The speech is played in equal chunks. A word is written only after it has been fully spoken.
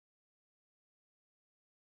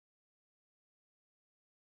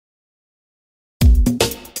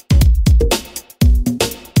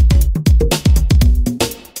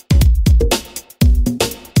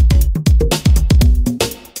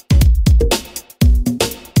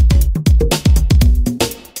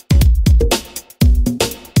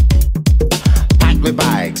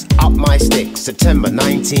September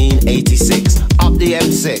 1986. Up the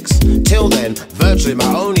M6. Till then, virtually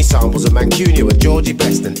my only samples of Mancunian were Georgie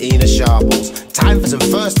Best and Ina Sharples. Time for some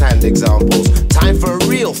first-hand examples. Time for a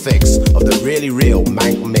real fix of the really real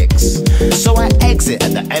Manc mix. So I exit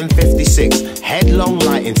at the M56, headlong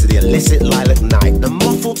light into the illicit lilac night, the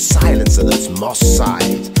muffled silencer that's Moss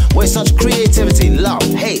Side, where such creativity, love,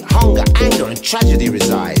 hate, hunger, anger and tragedy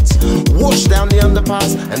resides. Whoosh down the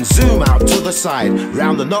underpass and zoom out to the side,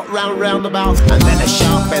 round the not round roundabout, and then a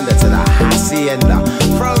sharp bender to the hacienda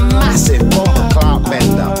for a massive bumper Clark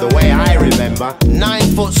bender. The way I remember,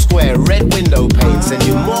 9-foot square red window pane send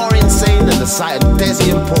you more insane than the sight of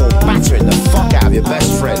Desi and Paul battering the fuck out of your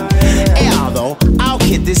best friend. Yeah, though, our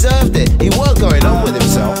kid deserved it. He weren't going on with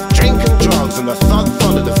himself. Drinking drugs and the thud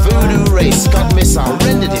of the voodoo race Scud missile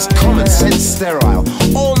rendered his common sense sterile.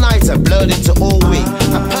 All-nighter blurred into all week,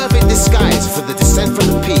 a perfect disguise for the descent from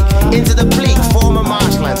the peak into the bleak former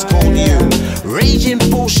marshlands called Hume. Raging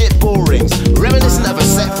bullshit bull rings, reminiscent of a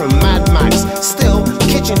set from Mad Max. Still,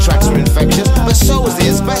 kitchen tracks were infectious, but so was the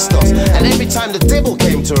asbestos. And every time the Dibble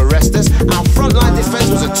came to arrest us, our frontline defense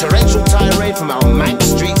was a torrential tirade from our Manc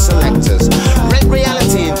Street selectors. Red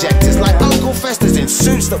reality injectors like Uncle Fester's in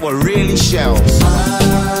suits that were really shells.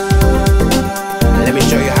 Let me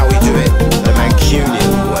show you how we do it the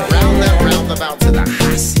Mancunian way. Round that roundabout to the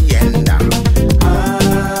hacienda.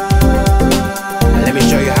 Let me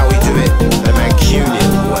show you how we do it the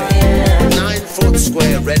Mancunian way. 9-foot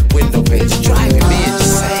square red window panes driving me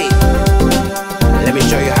insane. Let me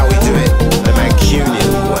show you how we do it the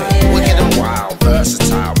Mancunian way. Wicked and wild,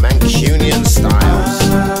 versatile, Mancunian styles.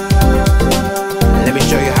 Let me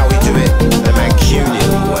show you how we do it the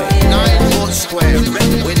Mancunian way. 9-foot square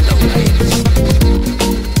red window panes.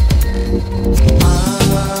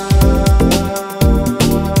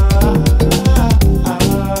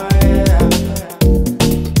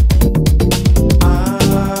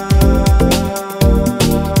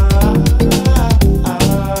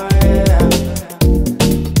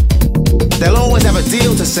 They'll always have a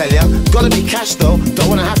deal to sell ya. Gotta be cash though, don't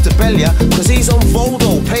wanna have to bell ya. Cause he's on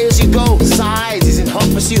Voldo, pay as you go. Sides, he's in hot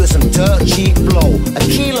pursuit of some dirt cheap blow. A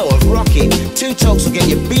kilo of Rocky, 2 tokes will get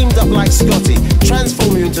you beamed up like Scotty.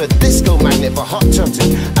 Transform you into a disco magnet for hot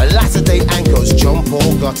totty. A latter-day Anco's John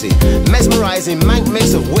Paul Gotti. Mesmerizing Manc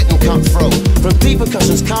mix of wit and cutthroat. From deep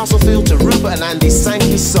percussion's Castlefield to Rupert and Andy's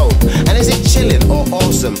Sankey soap. And is it chilling or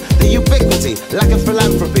awesome? The ubiquity, lack of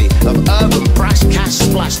philanthropy of urban brash cash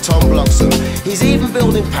splash Tom Bloxham. He's even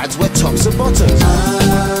building pads where tops are bottoms.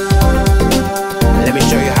 Let me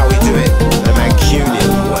show you how we do it the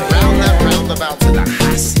Mancunian way. Round that roundabout to the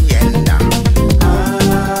hacienda.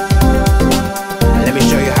 Let me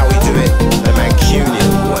show you how we do it the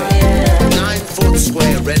Mancunian way. 9-foot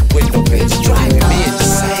square red window panes driving me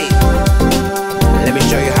insane. Let me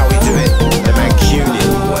show you how we do it the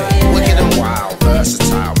Mancunian way. Wicked and wild,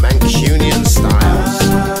 versatile, Mancunian styles.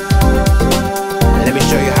 Let me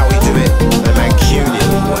show you how we do it the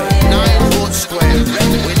Mancunian way. 9-foot square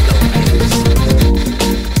red window panes.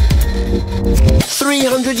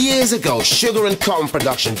 300 years ago, sugar and cotton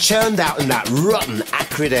production churned out in that rotten,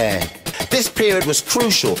 acrid air. This period was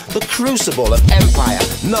crucial, the crucible of empire.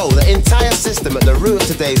 No, the entire system at the root of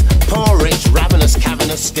today's poor, rich, ravenous,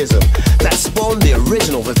 cavernous schism that spawned the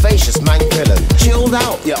original vivacious Mancunian. Chilled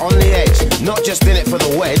out, you're on the edge, not just in it for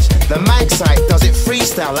the wedge. The Manc side does it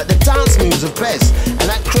freestyle like the dance moves of Bez. And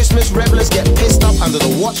at Christmas, revelers get pissed up under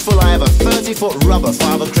the watchful eye of a 30-foot rubber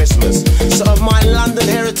Father Christmas. So of my London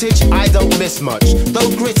heritage, I don't miss much. Though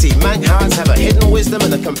gritty, Manc hearts have a hidden wisdom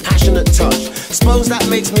and a compassionate touch. Suppose that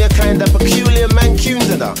makes me a kind of peculiar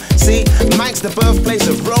Mancunianer. See, Manc's the birthplace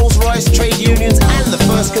of Rolls-Royce, trade unions and the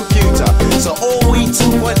first computer. So all we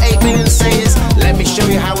 2.8 million say is, let me show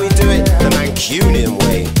you how we do it the Mancunian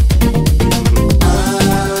way.